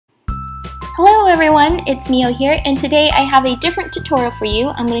Hello everyone, it's Mio here, and today I have a different tutorial for you.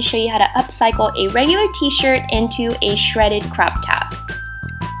 I'm going to show you how to upcycle a regular t-shirt into a shredded crop top.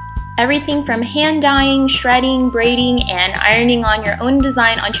 Everything from hand dyeing, shredding, braiding, and ironing on your own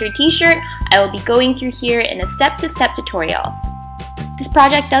design onto your t-shirt, I will be going through here in a step-to-step tutorial. This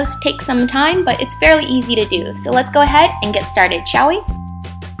project does take some time, but it's fairly easy to do, so let's go ahead and get started, shall we?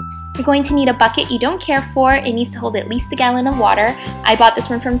 You're going to need a bucket you don't care for. It needs to hold at least a gallon of water. I bought this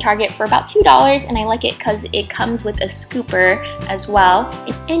one from Target for about $2 and I like it because it comes with a scooper as well.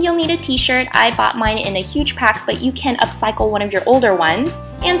 And you'll need a t-shirt. I bought mine in a huge pack, but you can upcycle one of your older ones.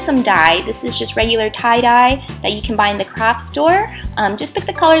 And some dye. This is just regular tie-dye that you can buy in the craft store. Just pick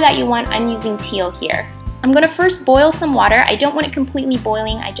the color that you want. I'm using teal here. I'm going to first boil some water. I don't want it completely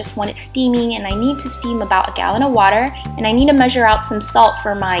boiling, I just want it steaming, and I need to steam about a gallon of water, and I need to measure out some salt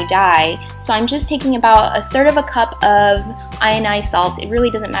for my dye. So I'm just taking about 1/3 of a cup of ionized salt. It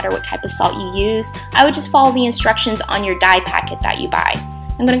really doesn't matter what type of salt you use. I would just follow the instructions on your dye packet that you buy.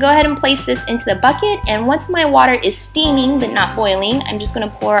 I'm going to go ahead and place this into the bucket, and once my water is steaming but not boiling, I'm just going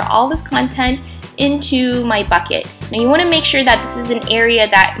to pour all this content into my bucket. Now you want to make sure that this is an area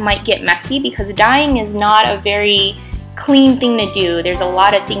that might get messy because dyeing is not a very clean thing to do. There's a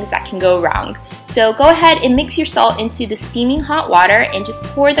lot of things that can go wrong. So go ahead and mix your salt into the steaming hot water and just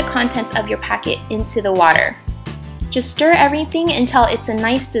pour the contents of your packet into the water. Just stir everything until it's a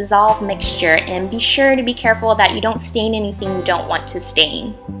nice dissolved mixture, and be sure to be careful that you don't stain anything you don't want to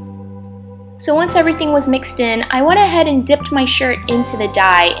stain. So once everything was mixed in, I went ahead and dipped my shirt into the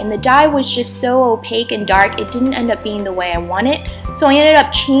dye, and the dye was just so opaque and dark, it didn't end up being the way I wanted. So I ended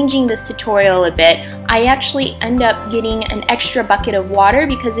up changing this tutorial a bit. I actually end up getting an extra bucket of water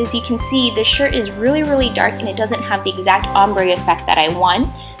because, as you can see, the shirt is really dark and it doesn't have the exact ombre effect that I want.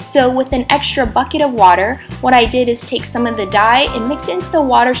 So with an extra bucket of water, what I did is take some of the dye and mix it into the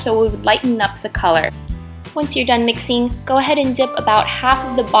water so it would lighten up the color. Once you're done mixing, go ahead and dip about half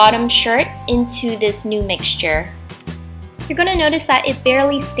of the bottom shirt into this new mixture. You're going to notice that it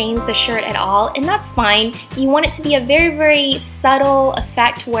barely stains the shirt at all, and that's fine. You want it to be a very subtle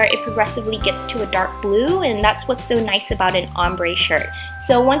effect where it progressively gets to a dark blue, and that's what's so nice about an ombre shirt.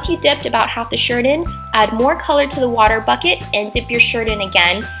 So once you dipped about half the shirt in, add more color to the water bucket and dip your shirt in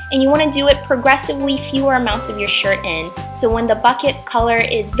again. And you want to do it progressively, fewer amounts of your shirt in. So when the bucket color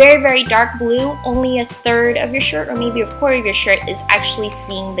is very dark blue, only 1/3 of your shirt or maybe 1/4 of your shirt is actually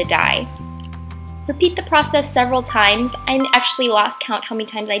seeing the dye. Repeat the process several times. I actually lost count how many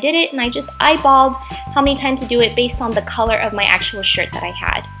times I did it, and I just eyeballed how many times to do it based on the color of my actual shirt that I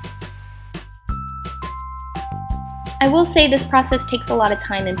had. I will say this process takes a lot of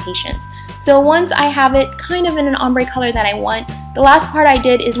time and patience. So once I have it kind of in an ombre color that I want, the last part I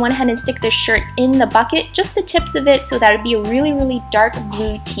did is went ahead and stick the shirt in the bucket, just the tips of it, so that it would be a really dark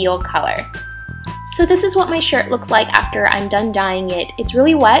blue teal color. So this is what my shirt looks like after I'm done dyeing it. It's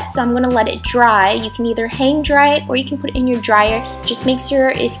really wet, so I'm going to let it dry. You can either hang dry it or you can put it in your dryer. Just make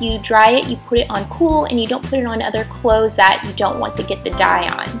sure if you dry it, you put it on cool and you don't put it on other clothes that you don't want to get the dye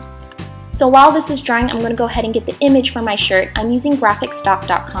on. So while this is drying, I'm going to go ahead and get the image for my shirt. I'm using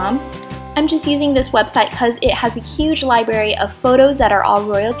graphicstock.com. I'm just using this website because it has a huge library of photos that are all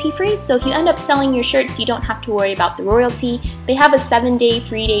royalty free, so if you end up selling your shirts, you don't have to worry about the royalty. They have a 7-day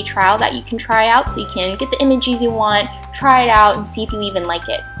free trial that you can try out, so you can get the images you want, try it out, and see if you even like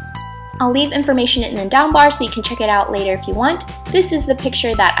it. I'll leave information in the down bar so you can check it out later if you want. This is the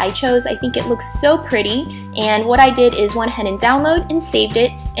picture that I chose. I think it looks so pretty, and what I did is went ahead and download and saved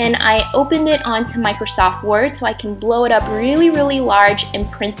it, and I opened it onto Microsoft Word so I can blow it up really large and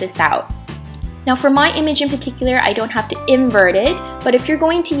print this out. Now for my image in particular, I don't have to invert it, but if you're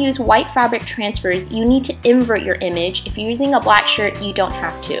going to use white fabric transfers, you need to invert your image. If you're using a black shirt, you don't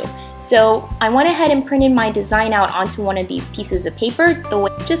have to. So I went ahead and printed my design out onto one of these pieces of paper.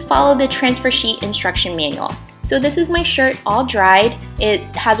 Just follow the transfer sheet instruction manual. So this is my shirt all dried. It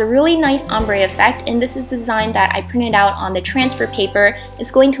has a really nice ombre effect, and this is the design that I printed out on the transfer paper.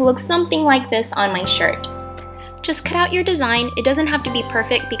 It's going to look something like this on my shirt. Just cut out your design. It doesn't have to be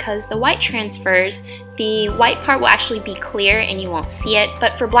perfect because the white transfers, the white part will actually be clear and you won't see it,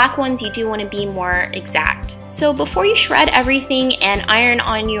 but for black ones you do want to be more exact. So before you shred everything and iron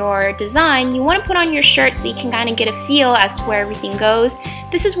on your design, you want to put on your shirt so you can kind of get a feel as to where everything goes.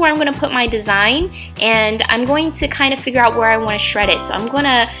 This is where I'm going to put my design, and I'm going to kind of figure out where I want to shred it. So I'm going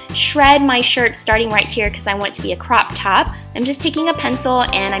to shred my shirt starting right here because I want it to be a crop top. I'm just taking a pencil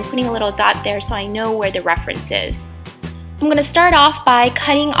and I'm putting a little dot there so I know where the reference is. I'm going to start off by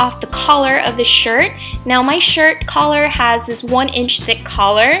cutting off the collar of the shirt. Now my shirt collar has this 1-inch thick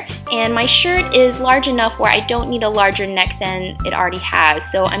collar, and my shirt is large enough where I don't need a larger neck than it already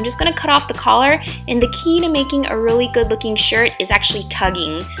has. So I'm just going to cut off the collar, and the key to making a really good looking shirt is actually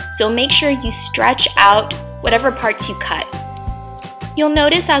tugging. So make sure you stretch out whatever parts you cut. You'll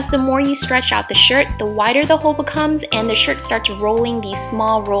notice as the more you stretch out the shirt, the wider the hole becomes and the shirt starts rolling these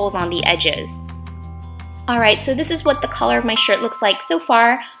small rolls on the edges. Alright, so this is what the collar of my shirt looks like so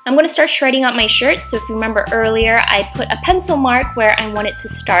far. I'm going to start shredding out my shirt. So if you remember earlier, I put a pencil mark where I want it to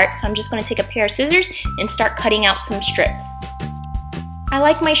start. So I'm just going to take a pair of scissors and start cutting out some strips. I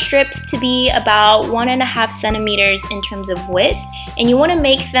like my strips to be about 1.5 centimeters in terms of width, and you want to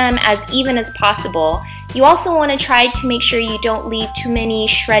make them as even as possible. You also want to try to make sure you don't leave too many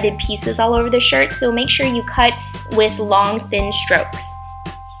shredded pieces all over the shirt, so make sure you cut with long, thin strokes.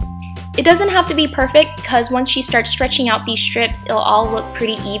 It doesn't have to be perfect because once you start stretching out these strips, it'll all look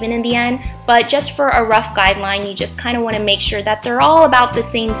pretty even in the end, but just for a rough guideline, you just kind of want to make sure that they're all about the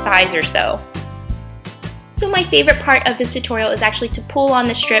same size or so. So my favorite part of this tutorial is actually to pull on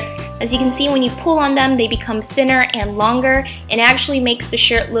the strips. As you can see, when you pull on them, they become thinner and longer, and it actually makes the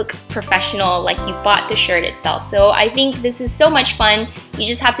shirt look professional, like you bought the shirt itself. So I think this is so much fun. You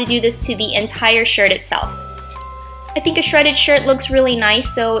just have to do this to the entire shirt itself. I think a shredded shirt looks really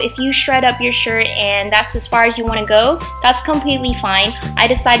nice, so if you shred up your shirt and that's as far as you want to go, that's completely fine. I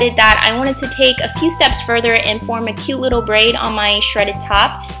decided that I wanted to take a few steps further and form a cute little braid on my shredded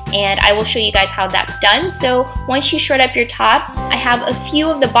top, and I will show you guys how that's done. So once you shred up your top, I have a few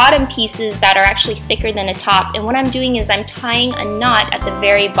of the bottom pieces that are actually thicker than the top, and what I'm doing is I'm tying a knot at the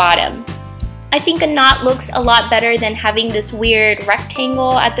very bottom. I think a knot looks a lot better than having this weird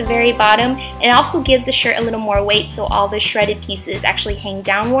rectangle at the very bottom. It also gives the shirt a little more weight, so all the shredded pieces actually hang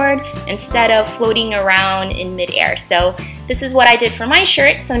downward instead of floating around in midair. So this is what I did for my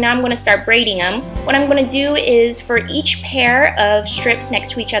shirt, so now I'm going to start braiding them. What I'm going to do is for each pair of strips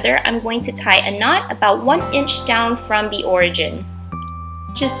next to each other, I'm going to tie a knot about 1 inch down from the origin.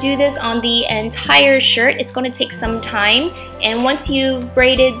 Just do this on the entire shirt. It's going to take some time, and once you've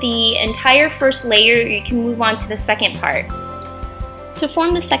braided the entire first layer, you can move on to the second part. To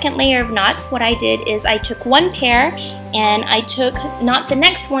form the second layer of knots, what I did is I took one pair and I took not the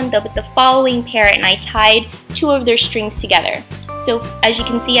next one but the following pair, and I tied 2 of their strings together. So as you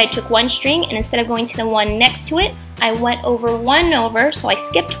can see, I took one string, and instead of going to the one next to it, I went over one over, so I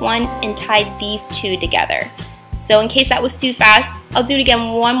skipped one and tied these 2 together. So in case that was too fast, I'll do it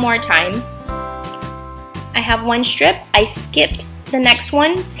again one more time. I have one strip, I skipped the next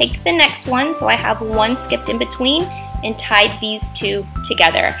one, take the next one, so I have one skipped in between, and tied these 2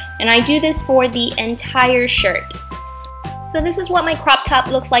 together. And I do this for the entire shirt. So this is what my crop top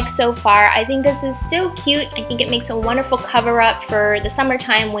looks like so far. I think this is so cute. I think it makes a wonderful cover up for the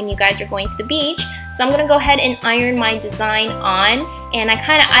summertime when you guys are going to the beach. So I'm going to go ahead and iron my design on, and I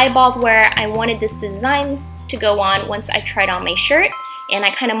kind of eyeballed where I wanted this design to go on once I tried on my shirt, and I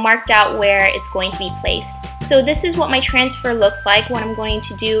kind of marked out where it's going to be placed. So this is what my transfer looks like. What I'm going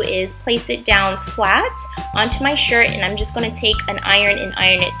to do is place it down flat onto my shirt, and I'm just going to take an iron and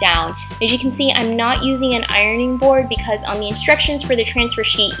iron it down. As you can see, I'm not using an ironing board because on the instructions for the transfer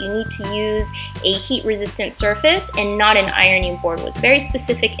sheet, you need to use a heat resistant surface and not an ironing board. It was very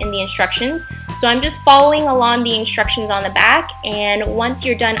specific in the instructions. So I'm just following along the instructions on the back, and once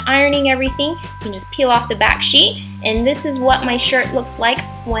you're done ironing everything, you can just peel off the back sheet, and this is what my shirt looks like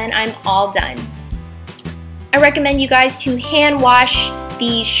when I'm all done. I recommend you guys to hand wash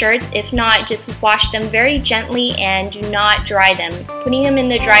these shirts. If not, just wash them very gently and do not dry them. Putting them in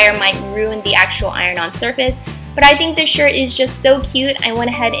the dryer might ruin the actual iron-on surface, but I think this shirt is just so cute. I went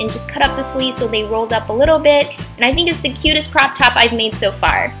ahead and just cut up the sleeves so they rolled up a little bit, and I think it's the cutest crop top I've made so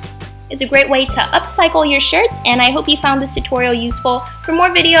far. It's a great way to upcycle your shirts, and I hope you found this tutorial useful. For more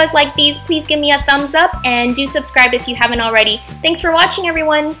videos like these, please give me a thumbs up and do subscribe if you haven't already. Thanks for watching,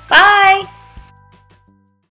 everyone. Bye!